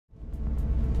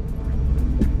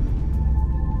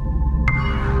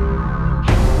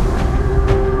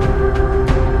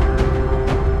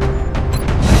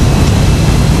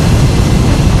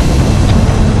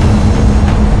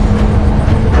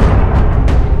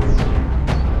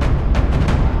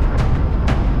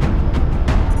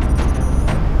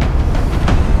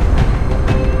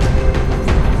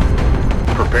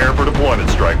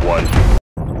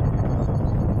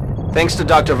Thanks to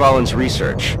Dr. Vollin's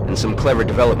research, and some clever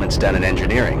developments done in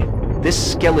engineering,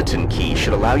 this skeleton key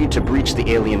should allow you to breach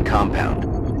the alien compound.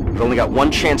 We've only got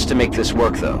one chance to make this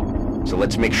work, though, so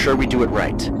let's make sure we do it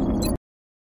right.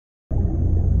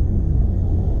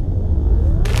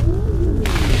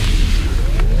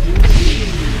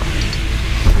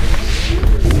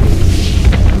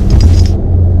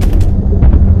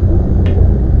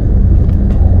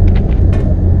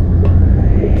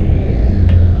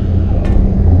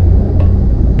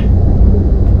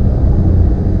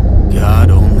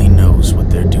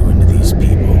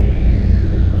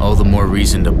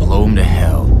 Reason to blow him to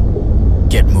hell.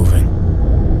 Get moving.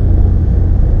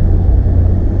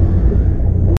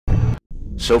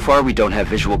 So far, we don't have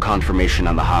visual confirmation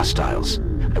on the hostiles.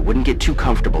 I wouldn't get too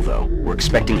comfortable, though. We're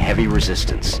expecting heavy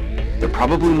resistance. They're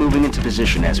probably moving into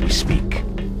position as we speak.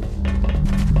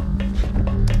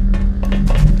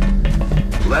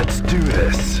 Let's do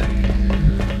this.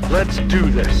 Let's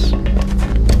do this.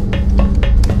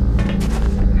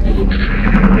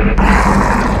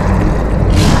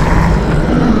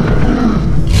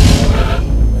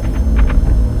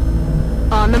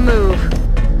 On the move.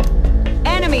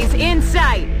 Enemies in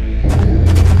sight.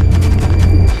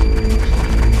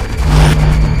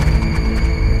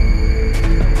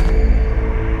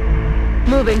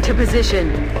 Moving to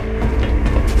position.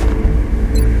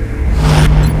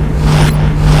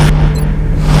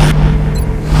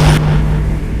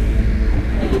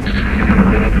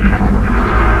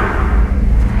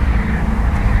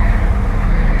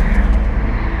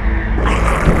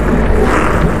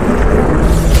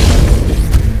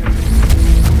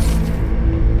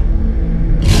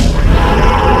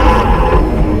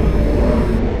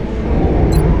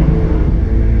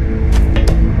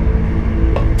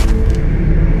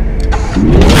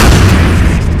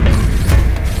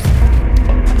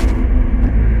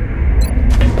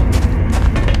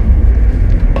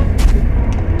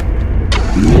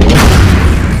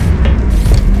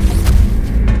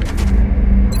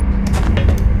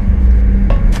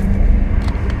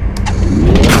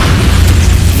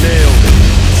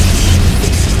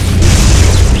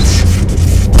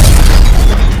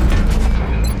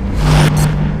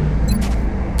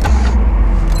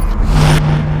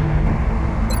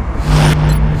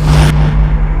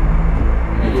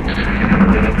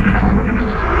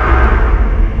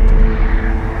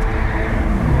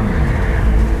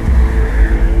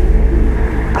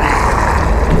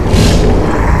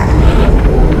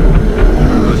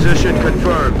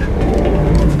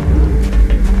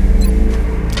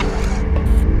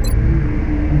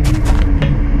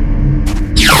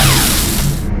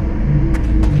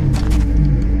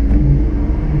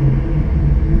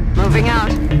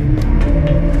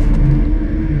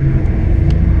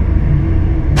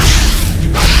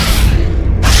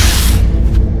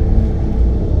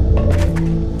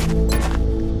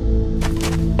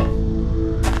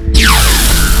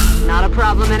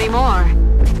 Problem anymore.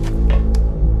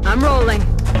 I'm rolling.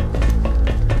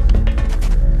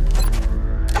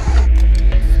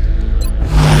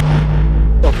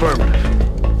 Affirmative.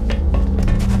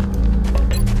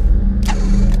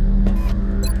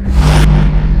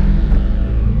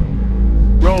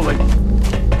 Rolling.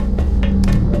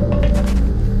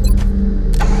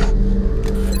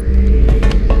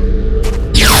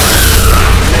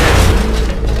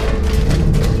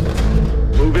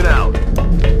 Moving out.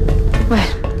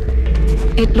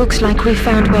 It looks like we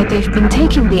found where they've been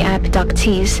taking the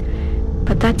abductees,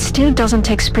 but that still doesn't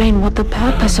explain what the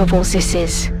purpose of all this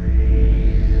is.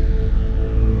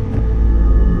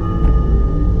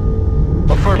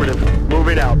 Affirmative.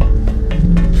 Moving out.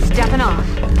 Stepping off.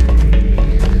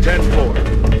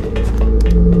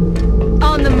 10-4.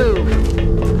 On the move.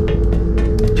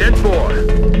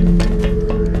 10-4.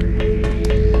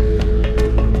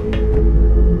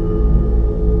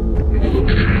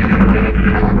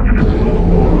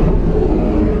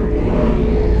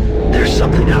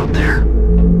 Something out there.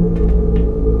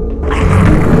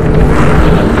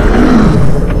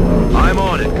 I'm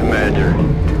on it, Commander.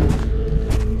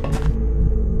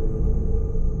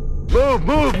 Move,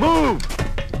 move, move!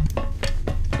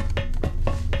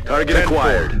 Target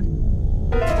acquired.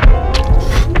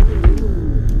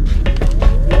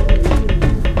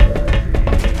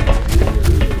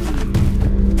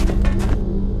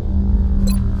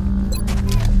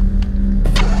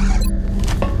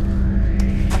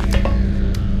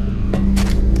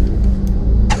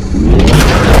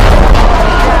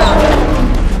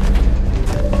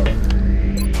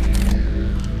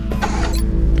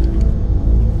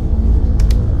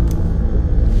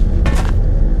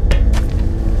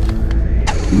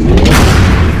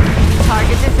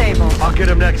 Target disabled. I'll get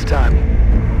him next time.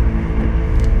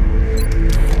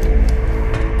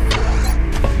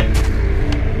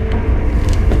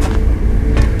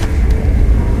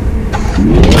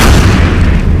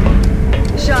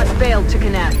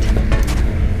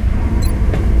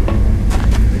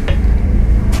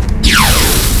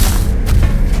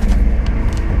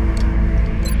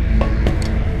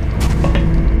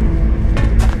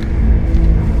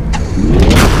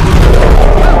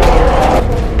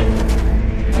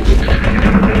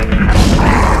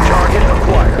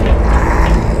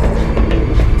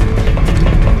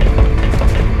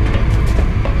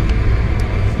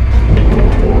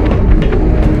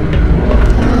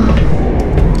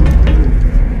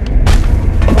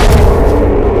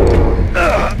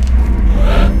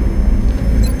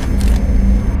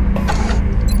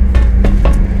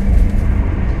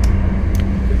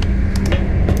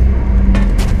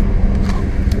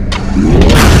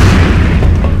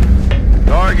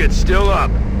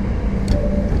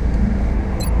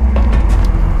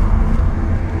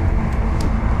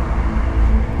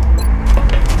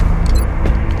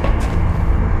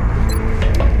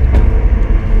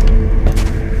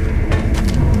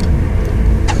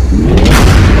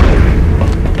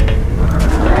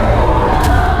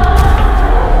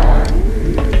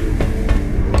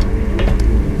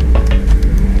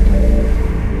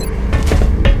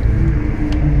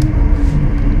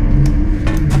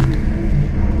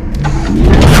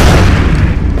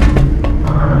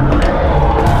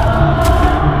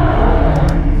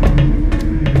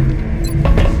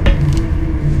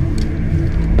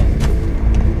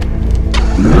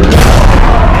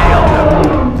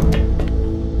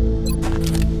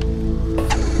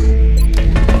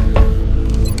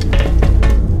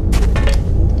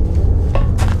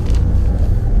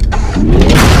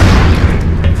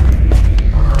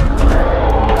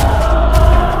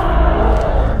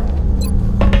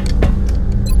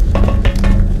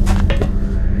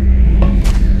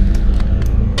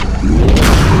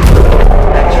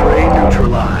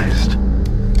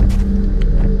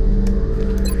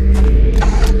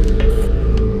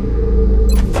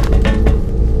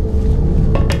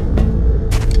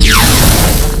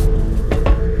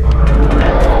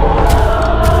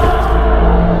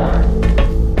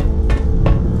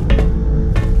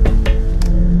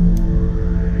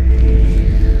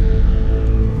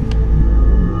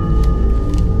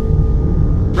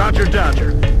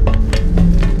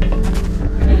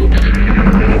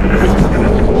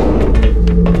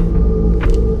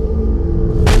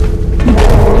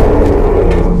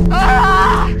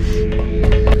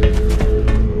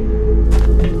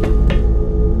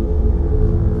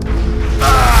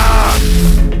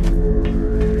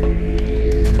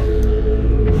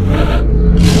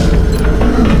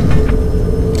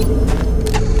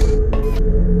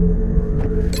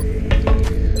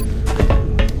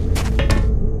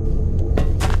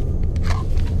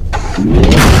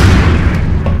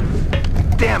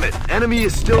 enemy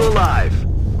is still alive.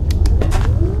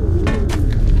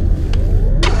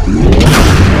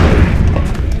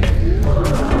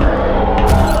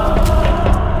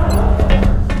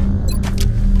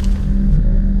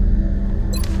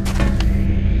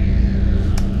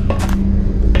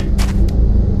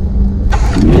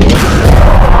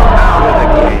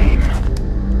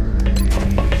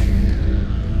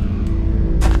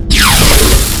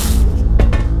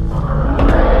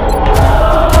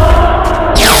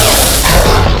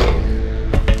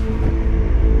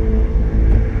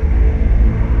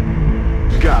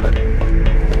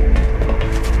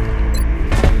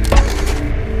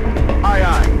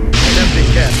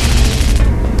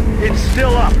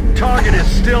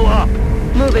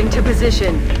 Moving to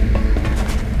position.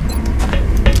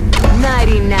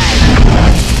 Nighty-night.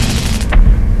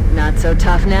 Not so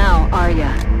tough now, are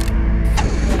ya?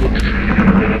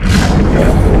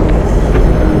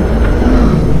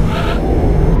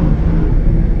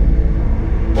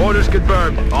 Orders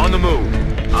confirmed. On the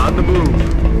move. On the move.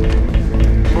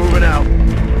 Moving out.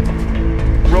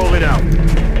 Rolling out.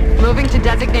 Moving to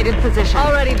designated position.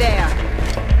 Already there.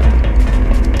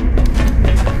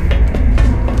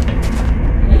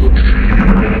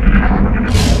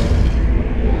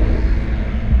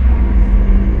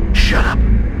 Shut up.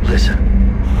 Listen.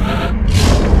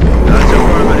 That's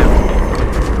affirmative.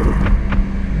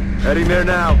 Heading there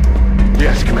now.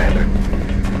 Yes, Commander.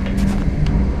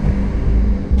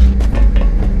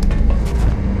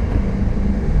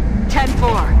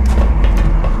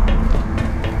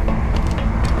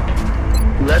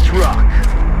 Let's rock.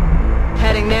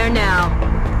 Heading there now.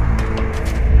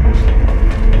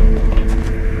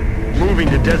 Moving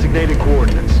to designated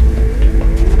coordinates.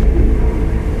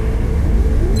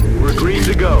 We're green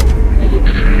to go.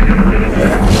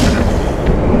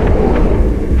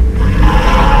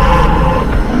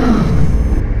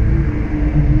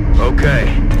 Okay.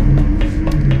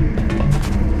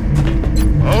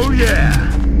 Oh yeah.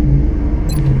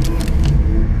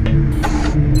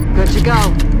 Good to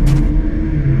go.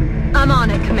 I'm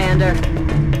on it, Commander.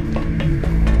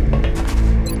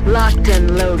 Locked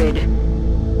and loaded.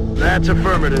 That's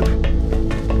affirmative.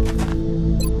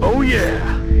 Oh yeah.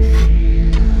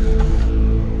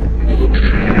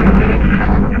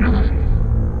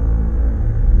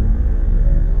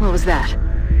 What was that?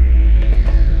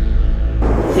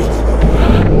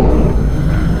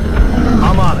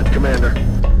 I'm on it, Commander.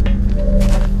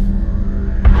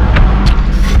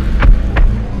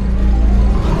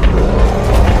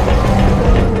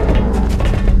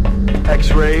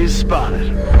 X-rays spotted.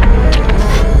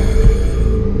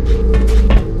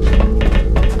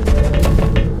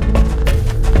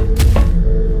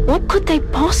 What could they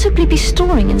possibly be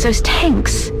storing in those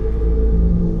tanks?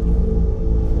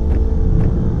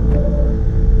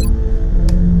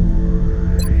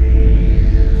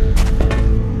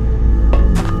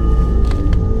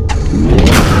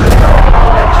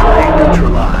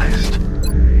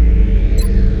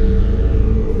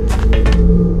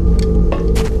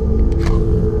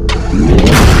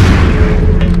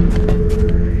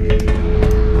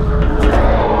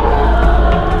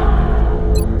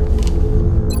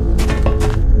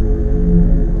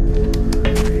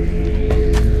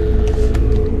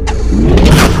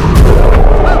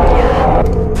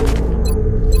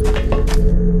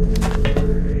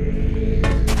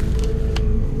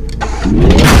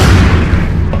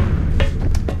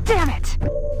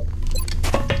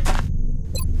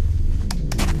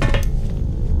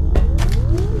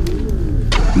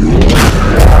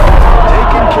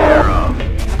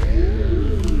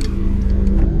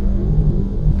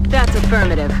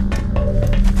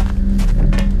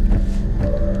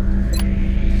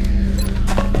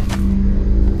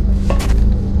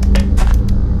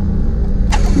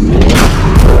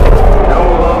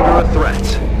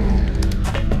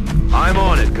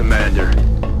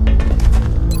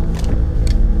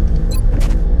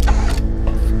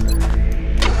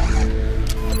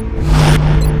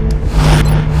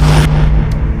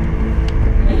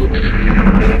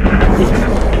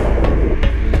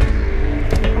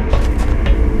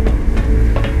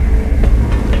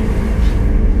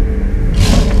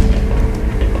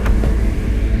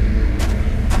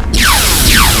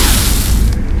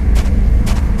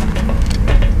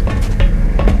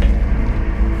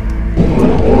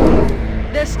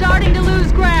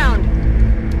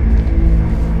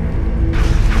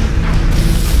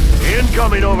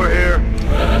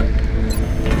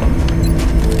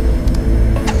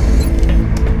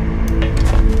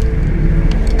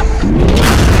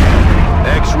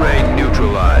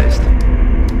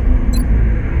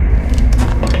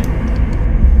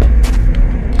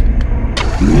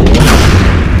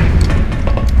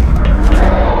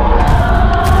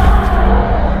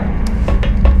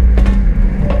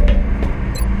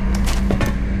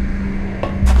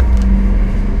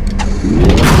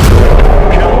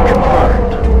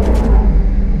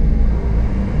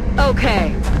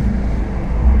 Okay.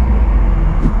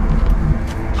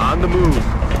 On the move.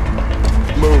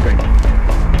 Moving.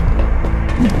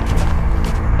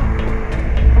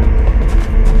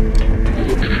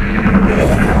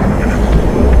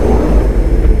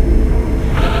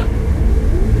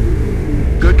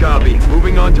 Good copy.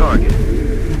 Moving on target.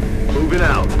 Moving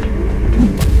out.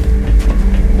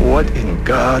 What in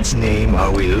God's name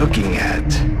are we looking at?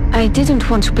 I didn't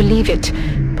want to believe it,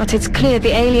 but it's clear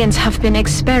the aliens have been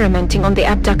experimenting on the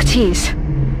abductees.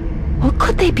 What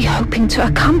could they be hoping to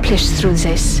accomplish through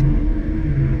this?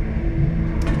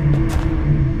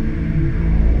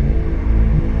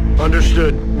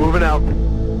 Understood. Moving out.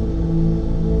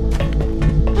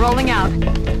 Rolling out.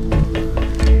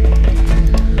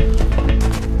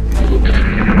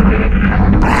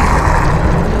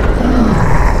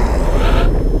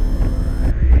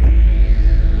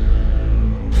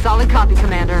 Solid copy,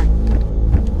 Commander.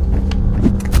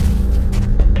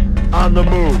 On the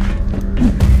move.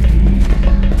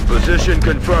 Position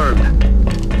confirmed.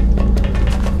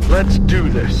 Let's do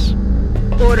this.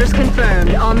 Orders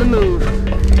confirmed. On the move.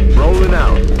 Rolling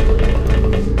out.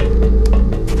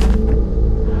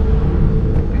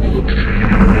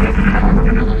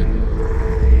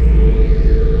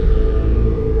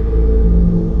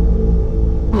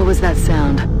 What was that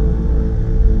sound?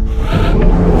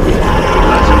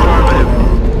 That's affirmative.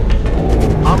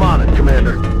 I'm on it,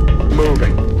 Commander.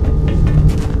 Moving.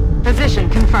 Position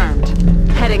confirmed.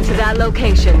 Heading to that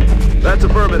location. That's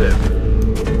affirmative.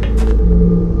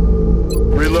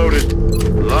 Reloaded.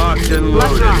 Locked and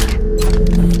Let's loaded. rock.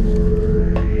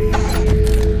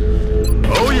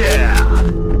 Oh yeah!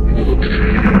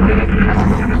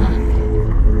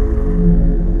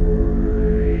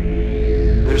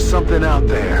 There's something out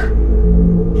there.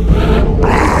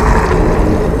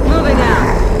 Moving out.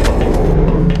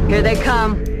 Here they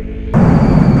come.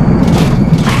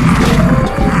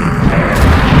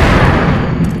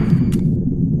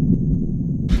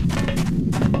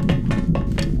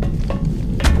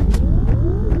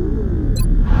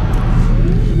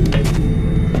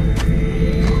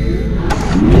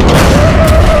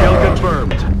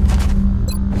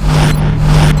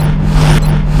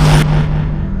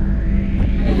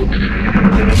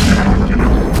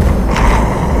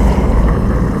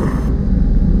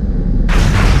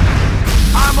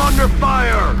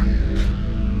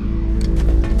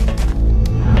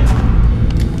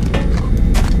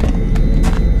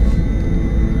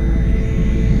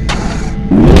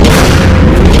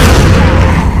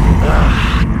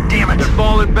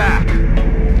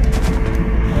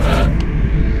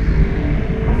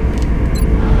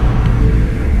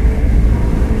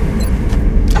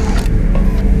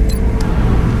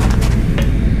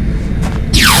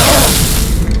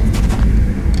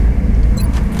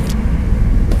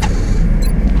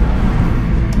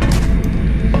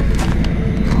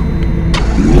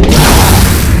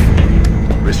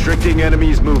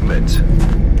 Enemy's movement.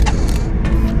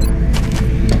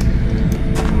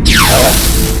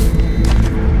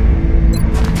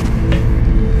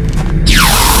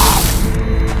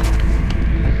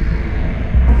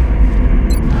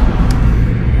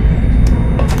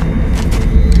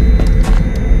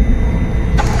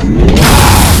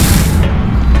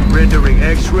 Rendering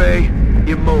X-ray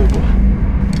immobile.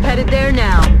 Headed there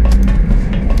now.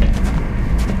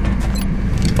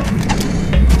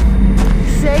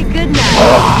 Say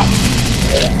goodnight.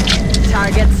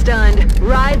 Target stunned.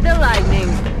 Ride the lightning.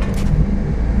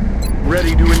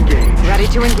 Ready to engage. Ready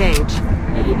to engage.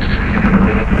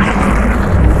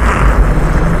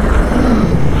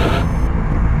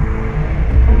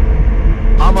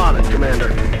 I'm on it, Commander.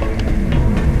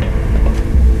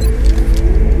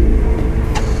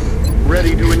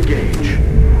 Ready to engage.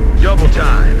 Double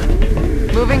time.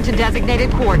 Moving to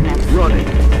designated coordinates. Running.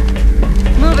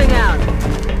 Moving out.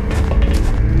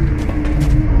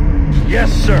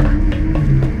 Yes, sir.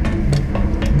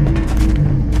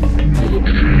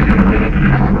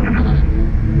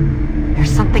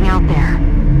 There's something out there.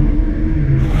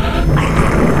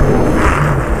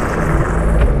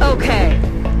 Okay.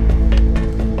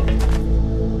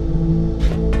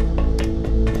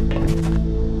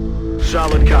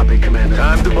 Solid copy, Commander.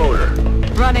 Time to motor.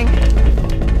 Running.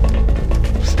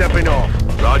 Stepping off.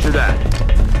 Roger that.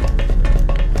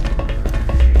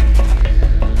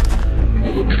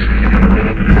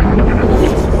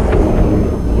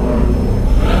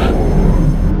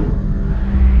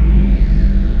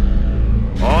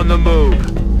 On the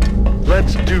move.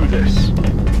 Let's do this.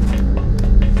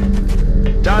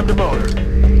 Time to motor.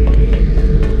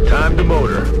 Time to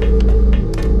motor.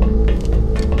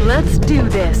 Let's do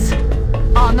this.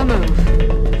 On the move.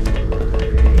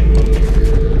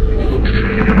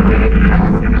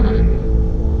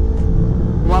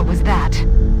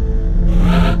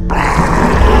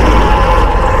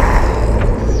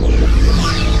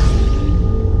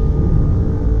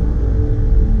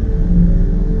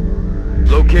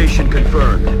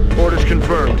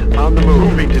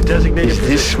 designated Is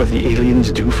this what the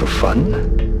aliens do for fun?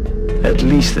 At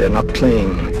least they're not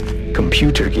playing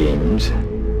computer games.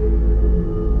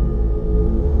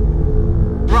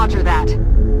 Roger that.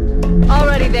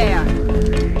 Already there.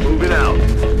 Moving out.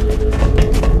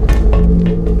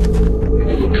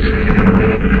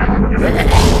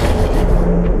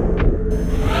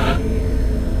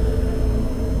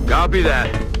 Copy that.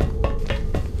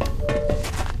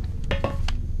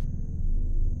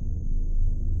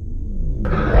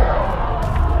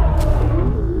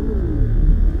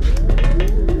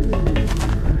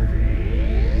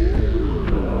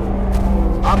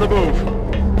 On the move.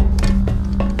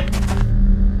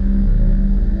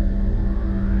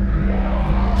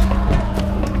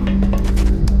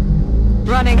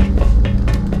 Running.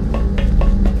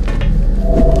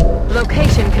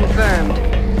 Location confirmed.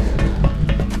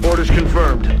 Orders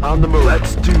confirmed. On the move.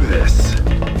 Let's do this.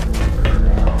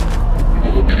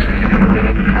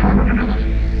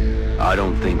 I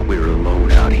don't think we're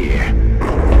alone out here.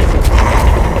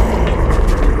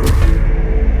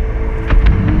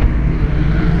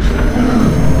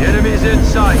 Enemies in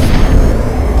sight.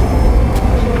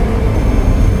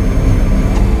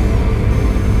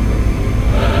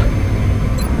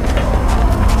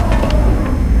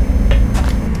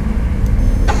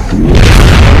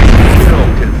 Kill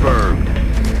confirmed.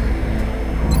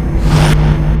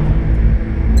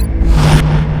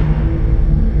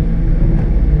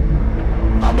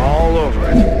 I'm all over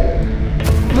it.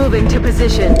 Moving to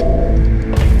position.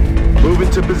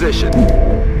 Moving to position.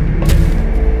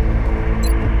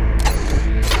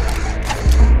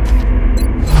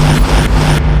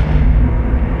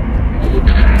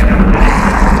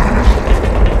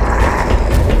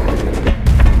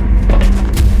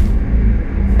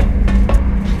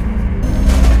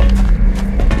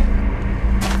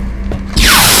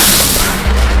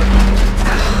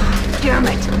 Damn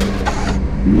it.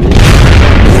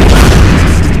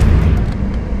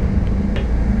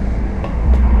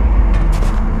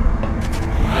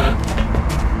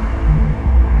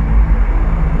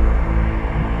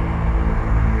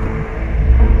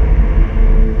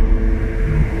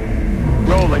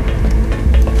 Rolling.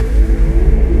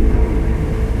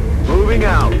 Moving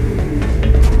out.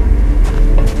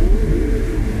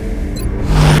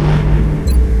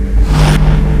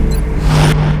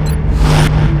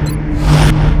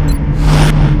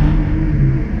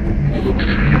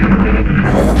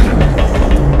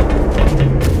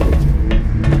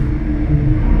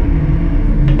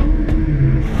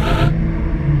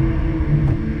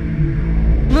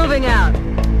 Moving out.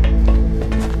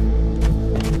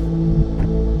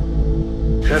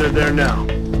 Headed there now.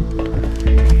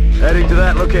 Heading to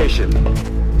that location.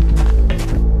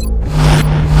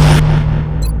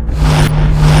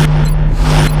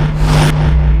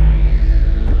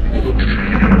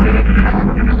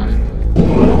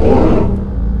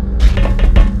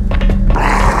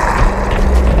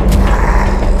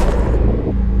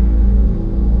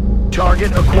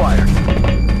 Target acquired.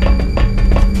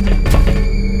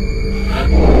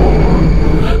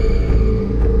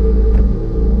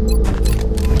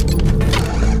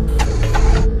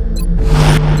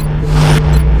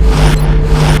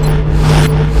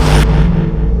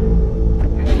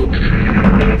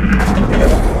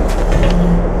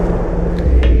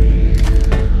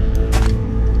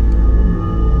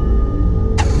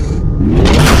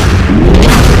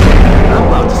 I'm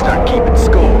about to start keeping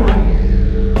score.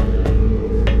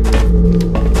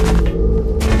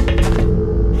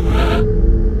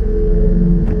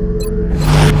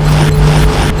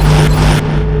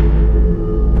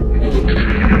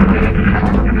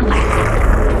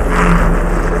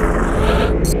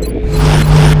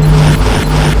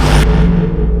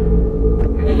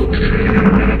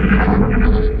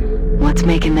 What's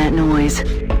making that noise?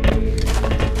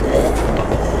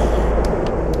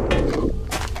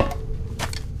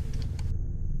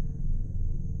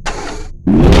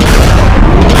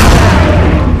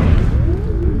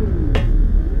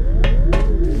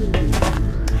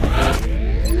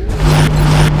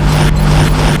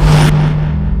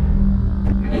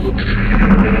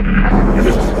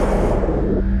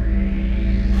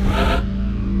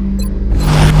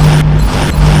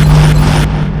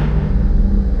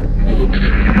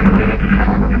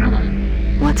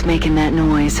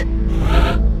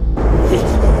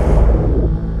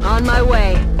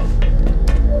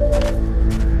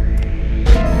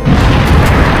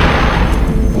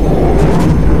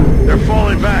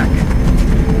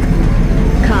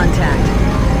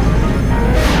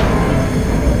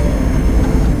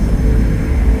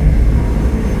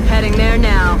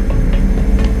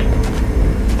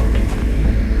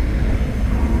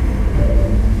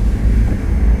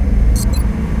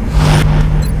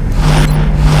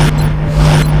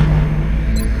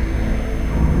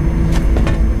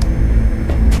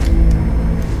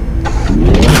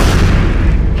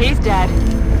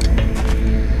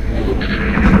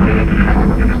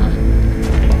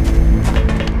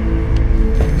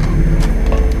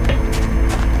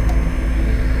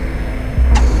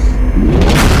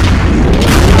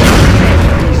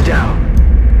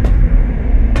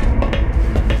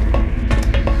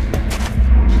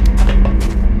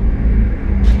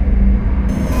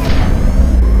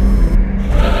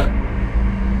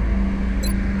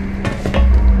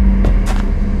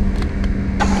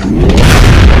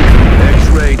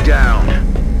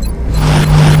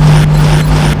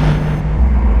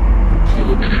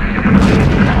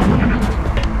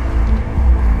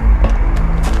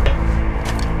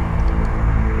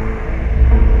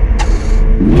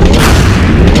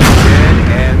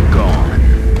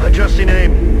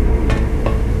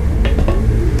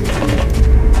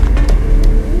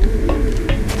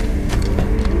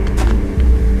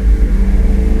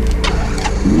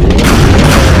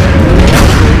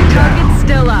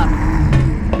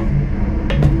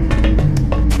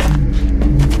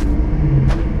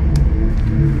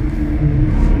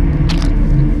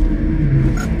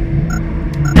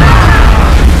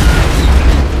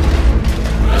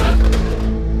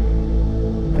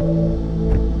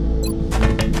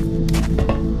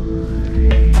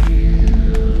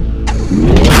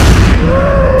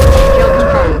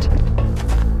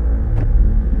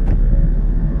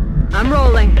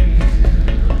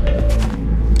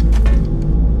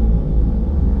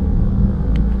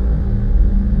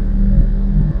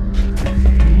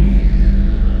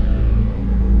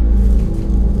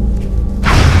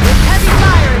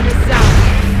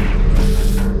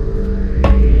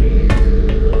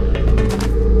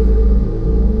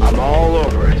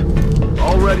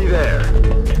 Already there.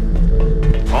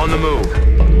 On the move.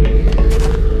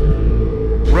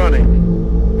 Running.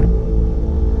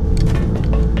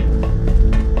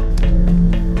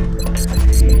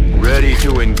 Ready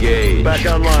to engage. Back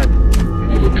online.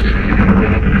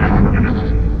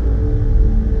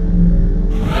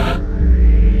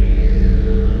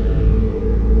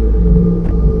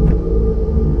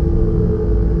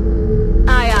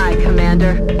 Aye, aye,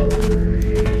 Commander.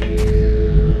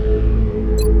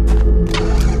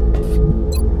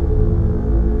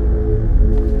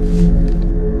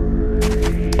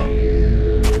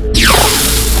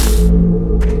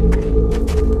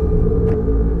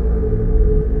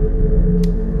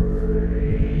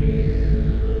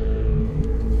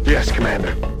 Yes,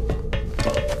 Commander.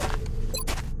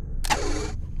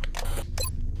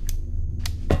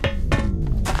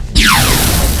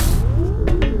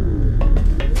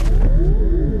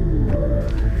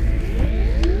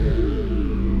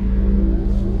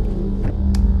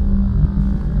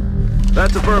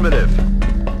 That's affirmative.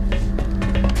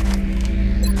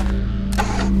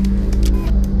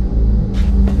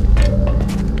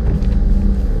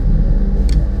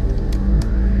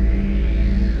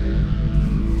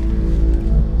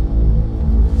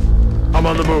 I'm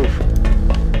on the move.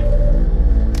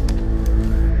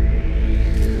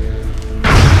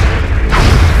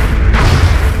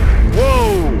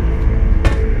 Whoa!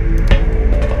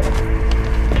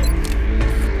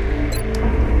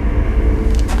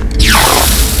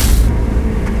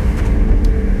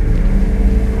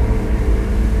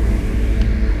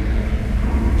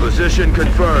 Position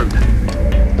confirmed.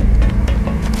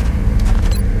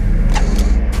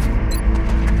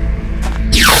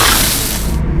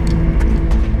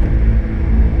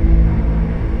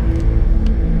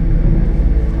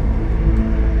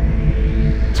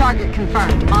 Target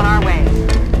confirmed. On our way.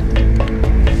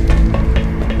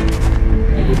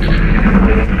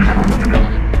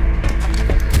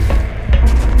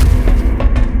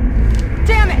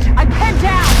 Damn it! I'm pinned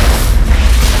down!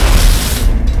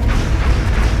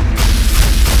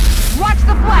 Watch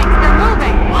the flanks! They're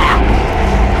moving!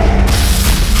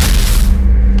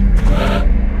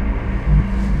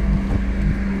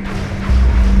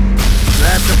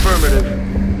 That's affirmative.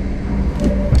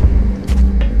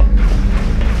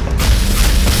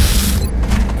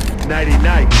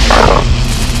 Nighty-night.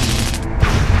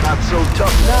 Not so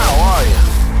tough now, are you?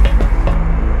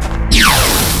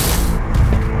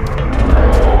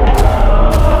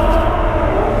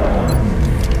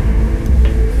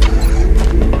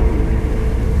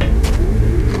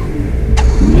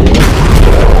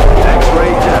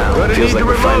 X-ray down. Feels like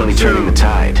we're finally turning the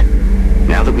tide.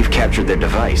 Now that we've captured their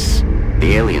device,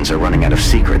 the aliens are running out of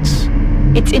secrets.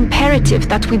 It's imperative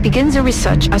that we begin the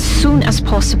research as soon as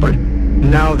possible.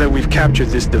 Now that we've captured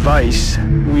this device,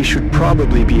 we should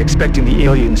probably be expecting the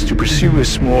aliens to pursue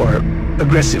us more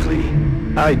aggressively.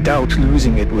 I doubt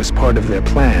losing it was part of their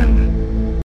plan.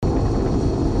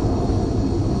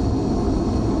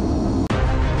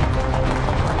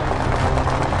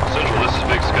 Central, this is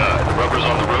Big Sky. The rubber's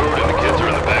on the road and the kids are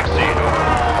in the back seat.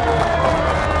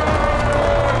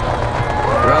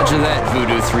 Roger that,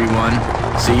 Voodoo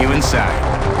 3-1. See you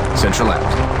inside. Central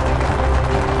out.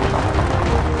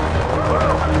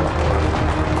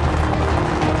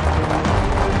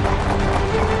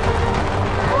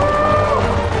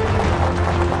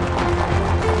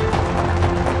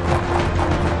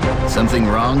 Something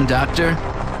wrong, Doctor?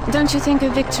 Don't you think a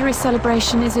victory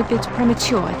celebration is a bit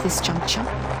premature at this juncture?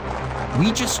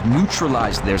 We just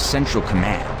neutralized their central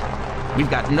command. We've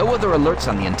got no other alerts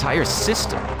on the entire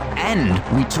system, and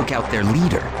we took out their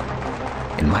leader.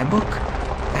 In my book,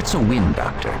 that's a win,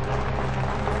 Doctor.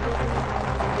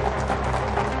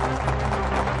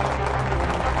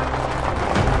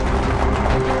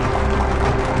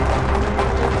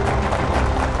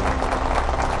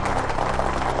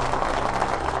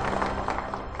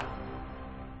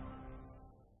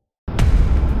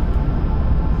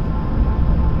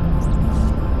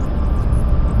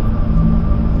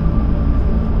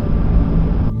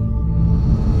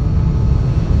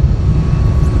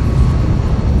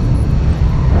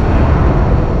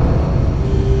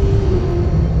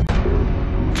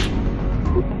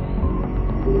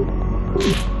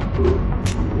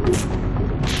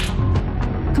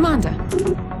 Commander,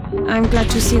 I'm glad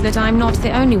to see that I'm not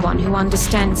the only one who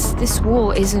understands this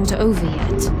war isn't over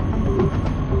yet.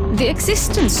 The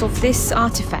existence of this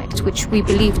artifact, which we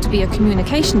believe to be a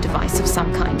communication device of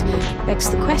some kind, begs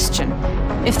the question.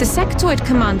 If the sectoid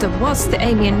commander was the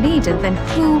alien leader, then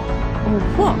who or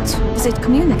what was it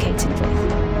communicating with?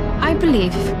 I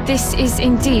believe this is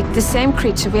indeed the same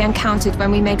creature we encountered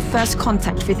when we made first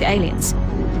contact with the aliens.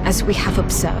 As we have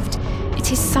observed,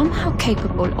 it is somehow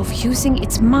capable of using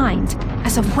its mind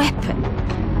as a weapon.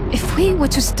 If we were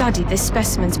to study this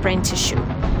specimen's brain tissue,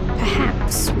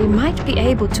 perhaps we might be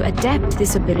able to adapt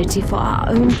this ability for our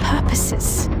own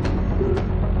purposes.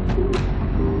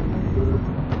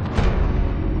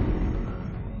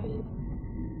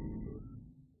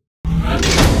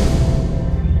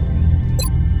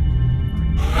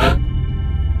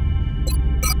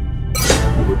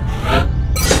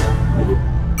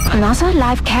 Another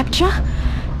live capture?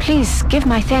 Please give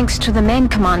my thanks to the main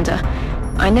commander.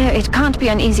 I know it can't be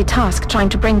an easy task trying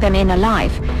to bring them in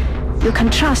alive. You can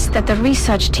trust that the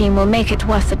research team will make it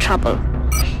worth the trouble.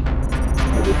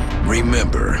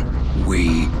 Remember,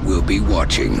 we will be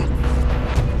watching.